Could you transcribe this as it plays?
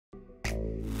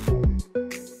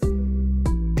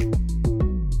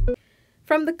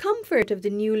From the comfort of the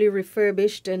newly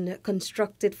refurbished and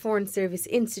constructed Foreign Service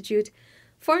Institute,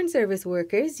 Foreign Service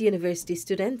workers, university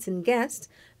students, and guests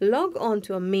log on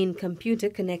to a main computer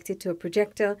connected to a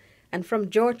projector and from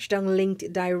Georgetown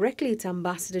linked directly to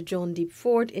Ambassador John D.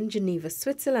 Ford in Geneva,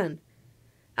 Switzerland.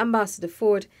 Ambassador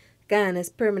Ford, Guyana's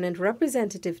permanent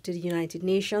representative to the United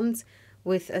Nations,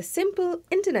 with a simple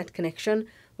internet connection,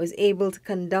 was able to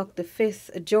conduct the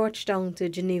 5th Georgetown to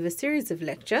Geneva series of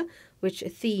lecture, which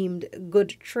themed Good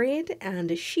Trade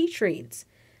and She Trades.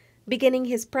 Beginning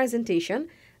his presentation,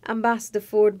 Ambassador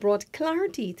Ford brought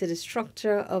clarity to the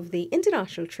structure of the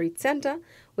International Trade Center,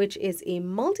 which is a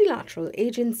multilateral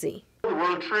agency. The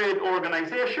World Trade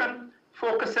Organization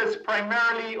focuses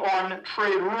primarily on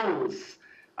trade rules.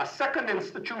 A second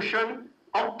institution,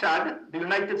 UNCTAD, the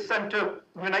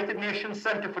United Nations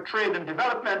Center for Trade and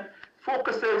Development,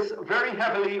 focuses very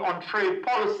heavily on trade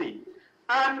policy.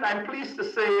 And I'm pleased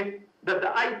to say that the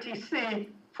ITC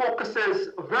focuses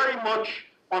very much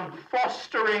on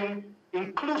fostering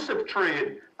inclusive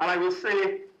trade, and I will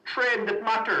say trade that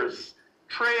matters,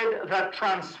 trade that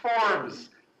transforms,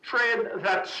 trade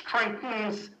that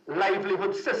strengthens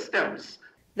livelihood systems.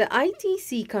 The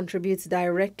ITC contributes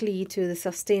directly to the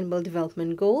Sustainable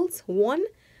Development Goals: 1.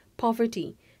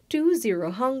 Poverty, 2.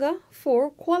 Zero hunger, 4.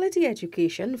 Quality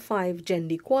education, 5.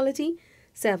 Gender equality,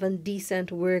 7.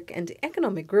 Decent work and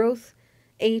economic growth,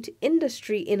 8.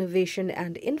 Industry, innovation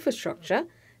and infrastructure,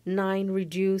 9.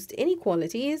 Reduced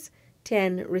inequalities,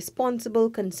 10. Responsible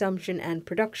consumption and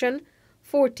production,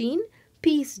 14.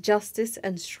 Peace, justice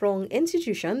and strong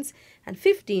institutions, and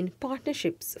 15.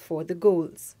 Partnerships for the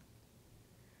goals.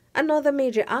 Another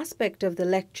major aspect of the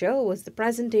lecture was the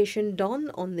presentation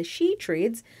done on the She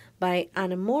Trades by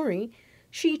Anna Mori,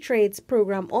 She Trades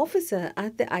Program Officer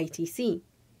at the ITC.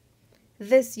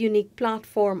 This unique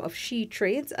platform of She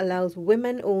Trades allows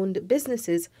women-owned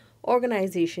businesses,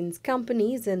 organizations,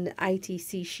 companies, and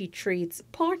ITC She Trades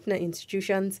partner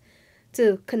institutions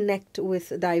to connect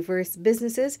with diverse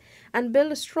businesses and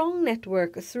build a strong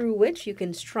network through which you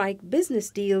can strike business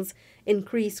deals,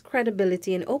 increase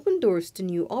credibility, and open doors to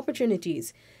new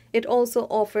opportunities. It also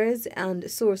offers and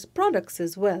sources products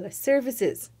as well as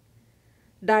services.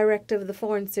 Director of the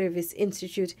Foreign Service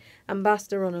Institute,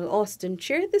 Ambassador Ronald Austin,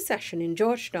 chaired the session in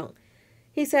Georgetown.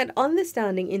 He said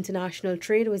understanding international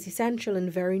trade was essential and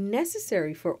very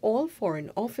necessary for all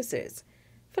foreign officers.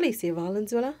 Felicia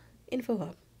Valenzuela,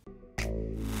 InfoHub.